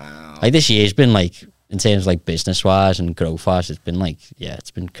 Yeah. Wow. Like this year's been like, in terms of like business wise and growth wise, it's been like, yeah,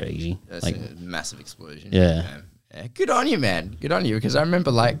 it's been crazy. That's like a massive explosion. Yeah. Yeah. Good on you, man. Good on you. Because I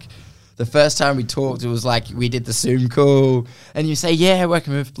remember like the first time we talked, it was like we did the Zoom call, and you say, yeah,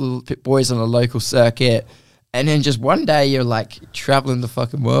 working with little pit boys on a local circuit, and then just one day you're like traveling the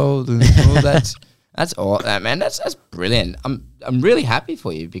fucking world and all that. That's all that, man. That's brilliant. I'm really happy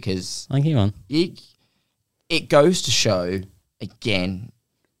for you because thank you, man. It goes to show again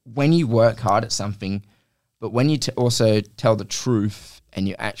when you work hard at something, but when you also tell the truth and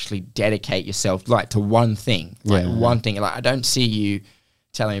you actually dedicate yourself like to one thing, like one thing. Like I don't see you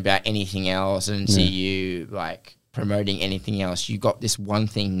telling me about anything else, and see you like promoting anything else. You got this one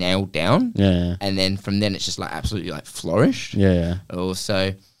thing nailed down, and then from then it's just like absolutely like flourished.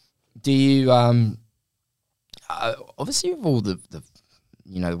 Also, do you obviously with all the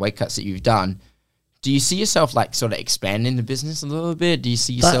the weight cuts that you've done, do you see yourself like sort of expanding the business a little bit? Do you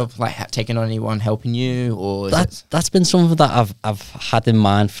see yourself like taking on anyone helping you, or that's been something that I've had in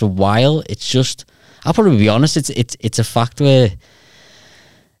mind for a while. It's just, I'll probably be honest, it's a fact where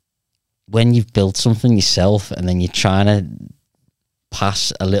when you've built something yourself and then you're trying to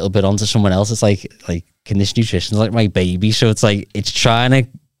pass a little bit onto someone else, it's like Condition Nutrition is like my baby, so it's like it's trying to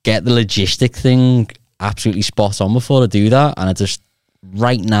get the logistic thing absolutely spot on before I do that, and I just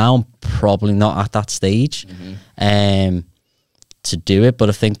right now I'm probably not at that stage to do it, but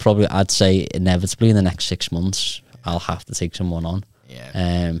I think probably I'd say inevitably in the next 6 months I'll have to take someone on,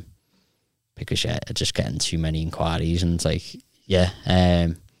 because just getting too many inquiries, and it's like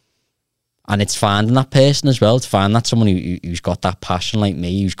and it's finding that person as well. It's finding that someone who's got that passion like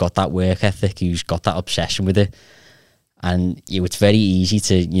me, who's got that work ethic, who's got that obsession with it. And it's very easy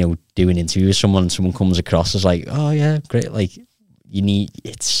to do an interview with someone and someone comes across as like, oh yeah, great, like you need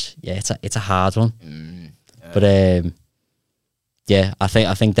it's a hard one. But I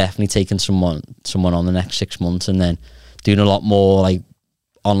think definitely taking someone on the next 6 months, and then doing a lot more like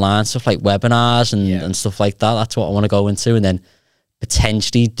online stuff like webinars and stuff like that. That's what I want to go into, and then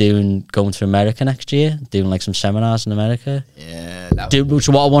potentially going to America next year, doing like some seminars in America. So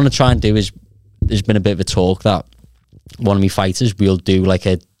what I want to try and do is, there's been a bit of a talk that one of my fighters, we'll do like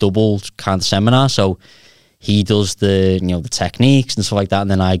a double kind of seminar. So he does the the techniques and stuff like that,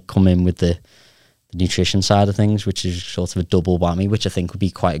 and then I come in with the nutrition side of things, which is sort of a double whammy, which I think would be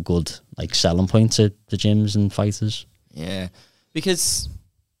quite a good like selling point to the gyms and fighters. Yeah, because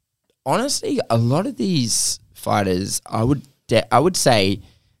honestly, a lot of these fighters, I would say,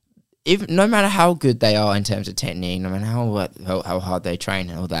 if no matter how good they are in terms of technique, no matter how hard they train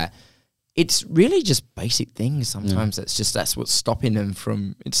and all that, it's really just basic things sometimes. That's what's stopping them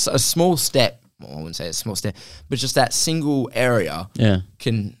from. It's a small step. Well, I wouldn't say a small step, but just that single area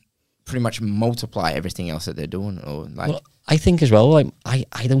can pretty much multiply everything else that they're doing. Or like, well, I think as well, like I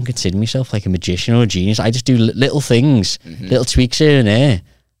don't consider myself like a magician or a genius. I just do little things, little tweaks here and there,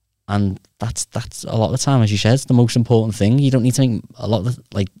 and that's a lot of the time, as you said, it's the most important thing. You don't need to make a lot of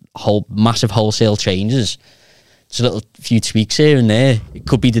like massive wholesale changes. Just a little few tweaks here and there. It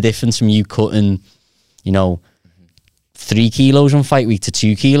could be the difference from you cutting, 3 kilos on fight week to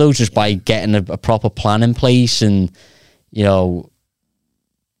 2 kilos just by getting a proper plan in place. And,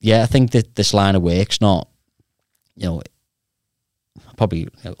 I think that this line of work's not, probably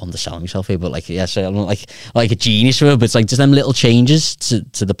underselling myself here, but so I'm not like a genius for it, but it's like just them little changes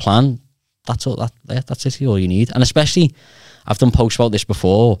to the plan. That's all that's basically all you need. And especially, I've done posts about this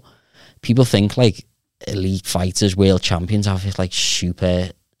before. People think like elite fighters, world champions have this like super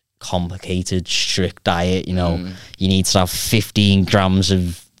complicated, strict diet. You need to have 15 grams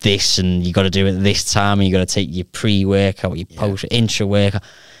of this, and you got to do it this time, and you got to take your pre-workout, your intra-workout.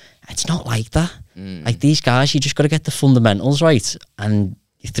 It's not like that. Like these guys, you just got to get the fundamentals right, and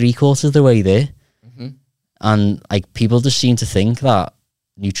you're 3/4 of the way there. And like people just seem to think that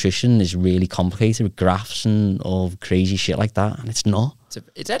nutrition is really complicated with graphs and all crazy shit like that, and it's not.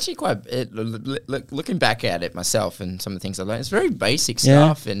 It's actually quite, looking back at it myself and some of the things I learned, it's very basic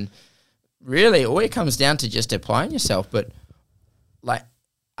stuff, and really all it comes down to just applying yourself. But like,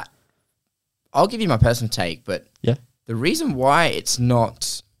 I'll give you my personal take, but the reason why it's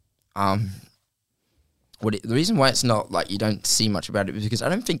not, the reason why it's not like you don't see much about it is because I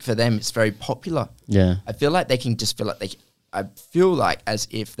don't think for them it's very popular. Yeah. I feel like they can just feel like I feel like as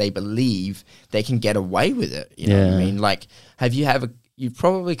if they believe they can get away with it. You know what I mean? Like, you've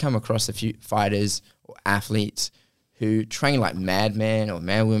probably come across a few fighters or athletes who train like madmen or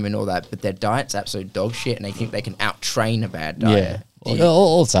madwomen, all that, but their diet's absolute dog shit and they think they can out-train a bad diet. Yeah.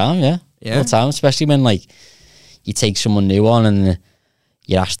 All the time, yeah. All the time, especially when, like, you take someone new on and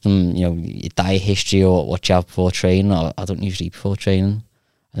you ask them, you know, your diet history or what you have before training. I don't usually eat before training.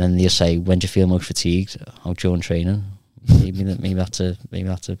 And then they'll say, when do you feel most fatigued? How during training? Maybe that's a thing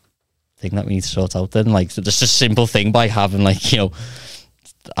that we need to sort out then. Like, just a simple thing by having, like, you know,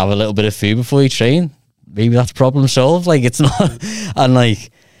 have a little bit of food before you train. Maybe that's problem solved. Like, it's not, and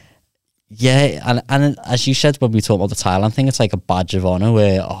like, yeah, and as you said when we talked about the Thailand thing, it's like a badge of honor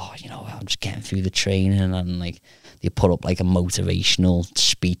where, oh, you know, I'm just getting through the training, and like they put up like a motivational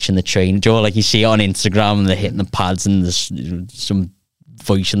speech in the training. Do you know, like you see it on Instagram and they're hitting the pads and there's some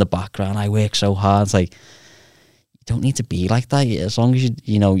voice in the background. I work so hard. It's like, you don't need to be like that. As long as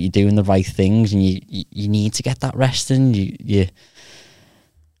you know you're doing the right things and you need to get that rest in.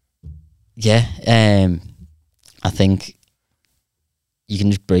 I think you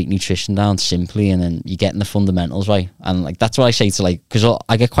can just break nutrition down simply, and then you're getting the fundamentals right. And like that's what I say to, like, because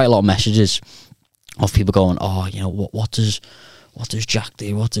I get quite a lot of messages of people going, oh, you know, what does Jack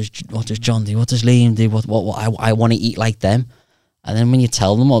do? What does John do? What does Liam do? What I want to eat like them. And then when you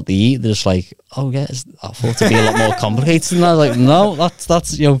tell them what they eat, they're just like, oh yeah, I thought it'd be a lot more complicated than that. Like, no,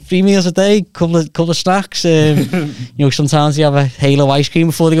 that's you know, 3 meals a day, couple of snacks. You know, sometimes you have a halo ice cream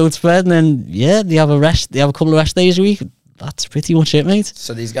before they go to bed, and then they have a couple of rest days a week. That's pretty much it, mate.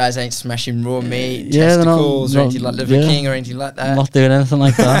 So these guys ain't smashing raw meat, testicles, or anything like Liver King or anything like that? Not doing anything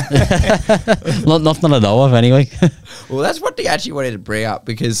like that. Nothing I know of, anyway. Well, that's what they actually wanted to bring up,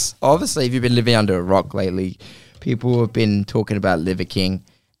 because obviously if you've been living under a rock lately, people have been talking about Liver King,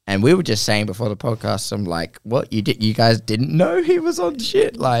 and we were just saying before the podcast, I'm like, what, you guys didn't know he was on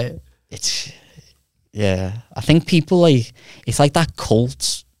shit? Like, it's, yeah. I think people, like, it's like that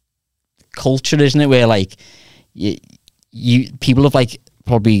cult culture, isn't it? Where, like, people have, like,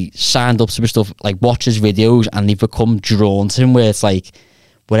 probably signed up to stuff, like, watch his videos, and they've become drawn to him, where it's like,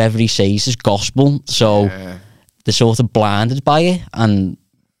 whatever he says is gospel. So they're sort of blinded by it, and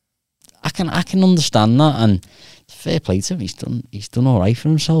I can understand that, and fair play to him. He's done all right for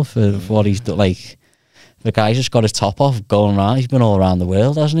himself for what he's done. Like, the guy's just got his top off going around. He's been all around the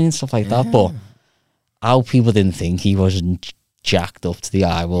world, hasn't he, and stuff like that. But how people didn't think he wasn't jacked up to the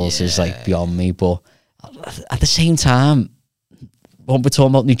eyeballs is, like, beyond me. But at the same time, when we're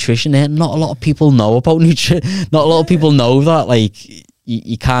talking about nutrition, not a lot of people know about nutrition. Not a lot of people know that, like,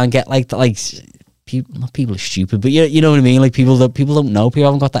 you can't get like that. Like, people are stupid, but you know what I mean. Like, people don't know. People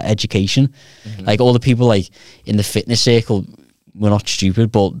haven't got that education. Like, all the people, like, in the fitness circle, we're not stupid,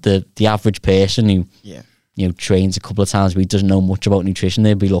 but the average person who you know, trains a couple of times a week, doesn't know much about nutrition,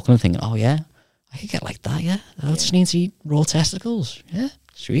 they'd be looking and thinking, oh yeah, I could get like that. Yeah, I just need to eat raw testicles. Yeah,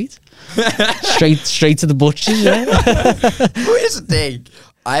 sweet. straight to the butchers. Yeah. Well, here's the thing.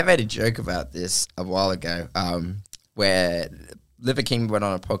 I made a joke about this a while ago, where Liver King went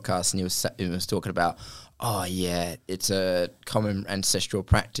on a podcast and he was talking about, oh yeah, it's a common ancestral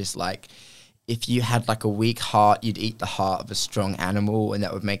practice. Like, if you had like a weak heart, you'd eat the heart of a strong animal, and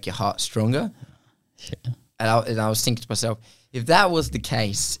that would make your heart stronger. Yeah. And I was thinking to myself, if that was the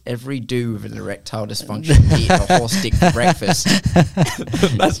case, every dude with an erectile dysfunction would eat a horse dick for breakfast.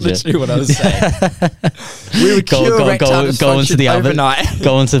 That's literally what I was saying. We would cure erectile dysfunction overnight.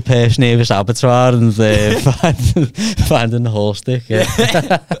 Go into the Perth Nervous Abattoir and finding the horse dick. Yeah.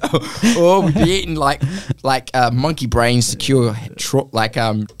 Or we'd be eating like monkey brains to cure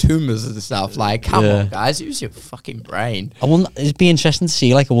tumours and stuff. Like, come on, guys, use your fucking brain. I wonder, it'd be interesting to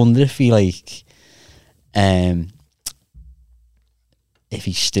see. Like, I wonder if he if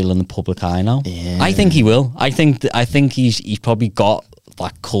he's still in the public eye now. Yeah. I think he will. I think he's probably got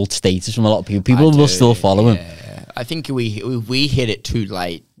that cult status from a lot of people. People will still follow him. I think we hit it too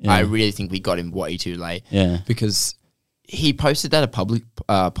late. Yeah. I really think we got him way too late. Yeah. Because he posted that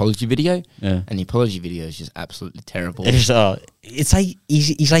apology video, and the apology video is just absolutely terrible. It's like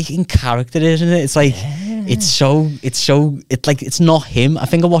he's like in character, isn't it? It's like it's like it's not him. I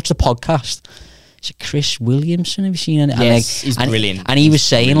think I watched the podcast. is it Chris Williamson? Have you seen it? Yes, he's brilliant. And he was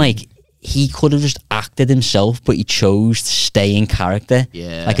saying like he could have just acted himself, but he chose to stay in character.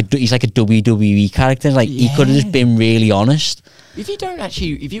 Yeah, he's like a WWE character. Like he could have just been really honest. If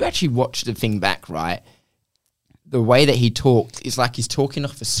you actually watch the thing back, right, the way that he talked is like he's talking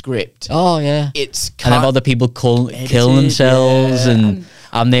off a script. Oh yeah, it's and have other people kill themselves, and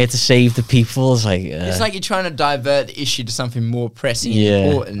I'm there to save the people. It's like it's like you're trying to divert the issue to something more pressing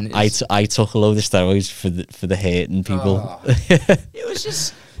and important. I took a load of steroids for the hurting people. It was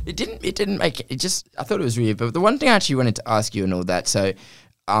just it didn't make it. Just I thought it was weird. But the one thing I actually wanted to ask you and all that, so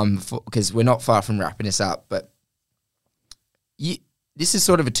because we're not far from wrapping this up, but this is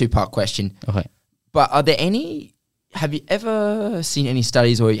sort of a 2-part question. Okay, but are there any? Have you ever seen any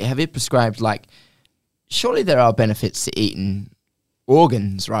studies, or have you prescribed, like, surely there are benefits to eating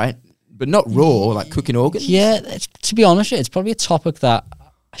organs, right? But not raw, like cooking organs? Yeah, to be honest, it's probably a topic that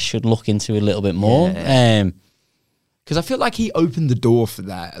I should look into a little bit more. Because I feel like he opened the door for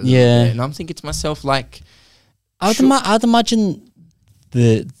that a little bit, and I'm thinking to myself, like... I'd imagine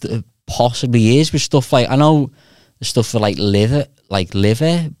the possibly is with stuff like... I know the stuff for, like, liver,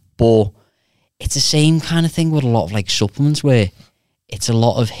 but... It's the same kind of thing with a lot of like supplements where it's a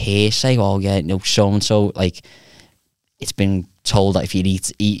lot of hearsay. Oh yeah, no, so and so, like it's been told that if you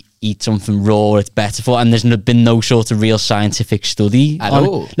eat something raw, it's better for. And there's been no sort of real scientific study at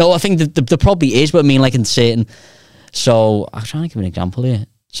all. No, I think there probably is, but I mean like in certain. So I'm trying to give an example here.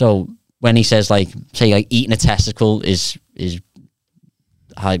 So when he says like, say like eating a testicle gives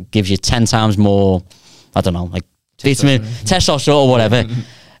you 10 times more. I don't know, like vitamin, testosterone or whatever.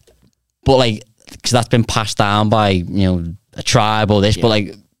 But like, because that's been passed down by a tribe or this, but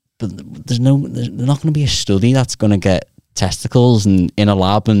there's not going to be a study that's going to get testicles and in a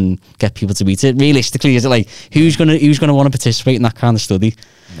lab and get people to eat it. Realistically, is it like who's going to want to participate in that kind of study?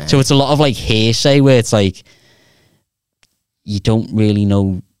 No. So it's a lot of like hearsay where it's like you don't really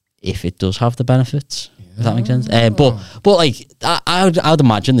know if it does have the benefits. If that makes sense. But like I would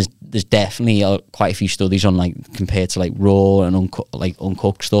imagine there's definitely quite a few studies on like compared to like raw and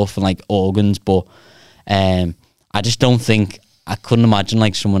uncooked stuff and like organs, but I just don't think I couldn't imagine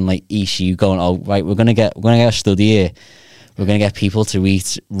like someone like ECU going, oh right, we're gonna get a study here, we're gonna get people to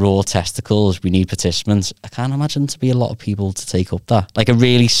eat raw testicles, we need participants. I can't imagine to be a lot of people to take up that, like a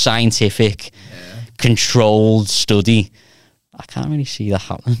really scientific controlled study. I can't really see that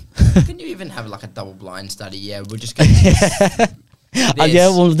happening. Can you even have like a double-blind study? Yeah, we're just going to...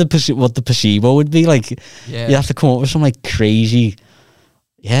 what the placebo would be like. Yeah. You have to come up with some like crazy...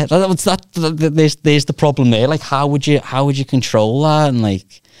 Yeah, there's the problem there. Like, how would you control that? And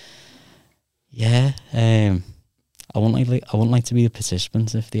like... Yeah, I wouldn't like to be a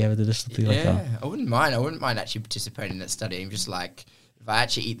participant if they ever did a study like that. I wouldn't mind actually participating in that study. I'm just like, if I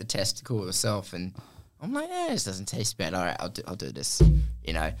actually eat the testicle myself and... I'm like, this doesn't taste bad. All right, I'll do this,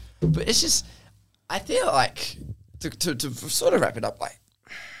 But it's just, I feel like, to sort of wrap it up, like,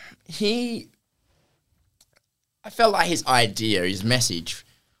 I felt like his idea, his message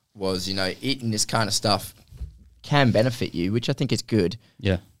was, eating this kind of stuff can benefit you, which I think is good.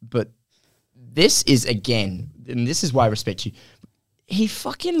 Yeah. But this is, again, and this is why I respect you, he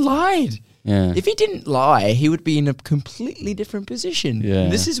fucking lied. Yeah. If he didn't lie, he would be in a completely different position. Yeah.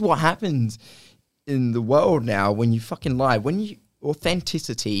 This is what happens in the world now when you fucking lie.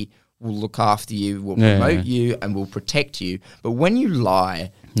 Authenticity will look after you, will promote you, and will protect you. But when you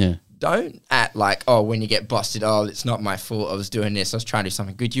lie, don't act like, when you get busted, it's not my fault, I was doing this, I was trying to do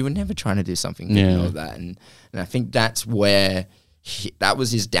something good. You were never trying to do something good and all that. And I think that's where that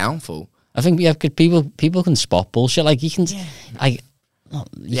was his downfall. I think people can spot bullshit. Like you can,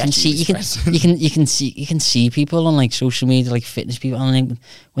 you can see people on like social media, like fitness people, and like,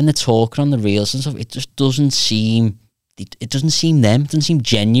 when they're talking on the reels and stuff, it just doesn't seem them. It doesn't seem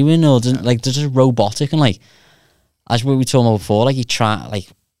genuine, or doesn't like they're just robotic. And like as we were talking about before, like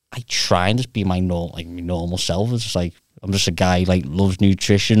I try and just be my normal self. It's just like I'm just a guy like loves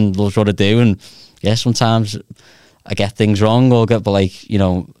nutrition, loves what I do, and sometimes I get things wrong but like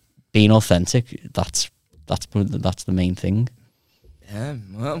being authentic. That's the main thing. Yeah,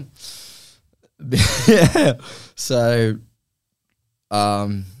 well, so,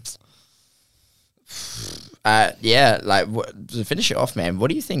 like to finish it off, man. What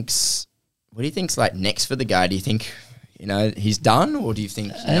do you think's like next for the guy? Do you think he's done, or do you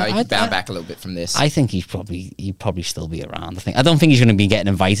think he can bounce back a little bit from this? I think he'd probably still be around. I don't think he's going to be getting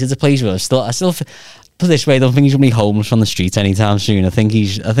invited to places. But I still put this way, I don't think he's going to be homeless on the streets anytime soon. I think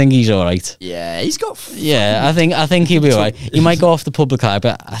he's all right. Yeah, he's got. I think he'll be all right. He might go off the public eye,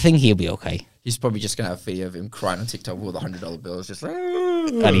 but I think he'll be okay. He's probably just going to have a video of him crying on TikTok with all the $100 bills, just like...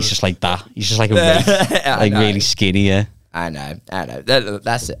 And he's just like that. He's just like a like really skinny, yeah. I know.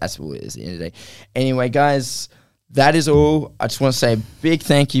 That's it. That's what it is at the end of the day. Anyway, guys, that is all. I just want to say a big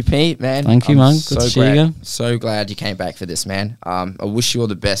thank you, Pete, man. Thank you, man. Good to see you again. So glad you came back for this, man. I wish you all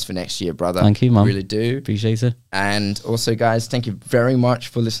the best for next year, brother. Thank you, man. I really do. Appreciate it. And also, guys, thank you very much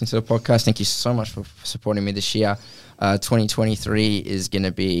for listening to the podcast. Thank you so much for supporting me this year. 2023 is going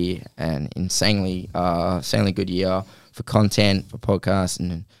to be an insanely good year for content, for podcasts,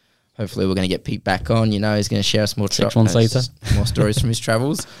 and hopefully we're going to get Pete back on. You know, he's going to share us more 6 months later, more stories from his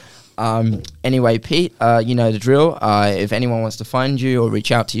travels. Anyway, Pete, you know the drill. If anyone wants to find you or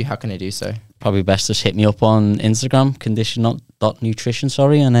reach out to you, how can they do so? Probably best just hit me up on Instagram, condition.nutrition,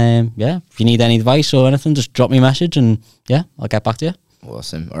 and yeah, if you need any advice or anything, just drop me a message and yeah, I'll get back to you.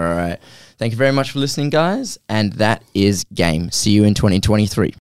 Awesome. All right. Thank you very much for listening, guys. And that is game. See you in 2023.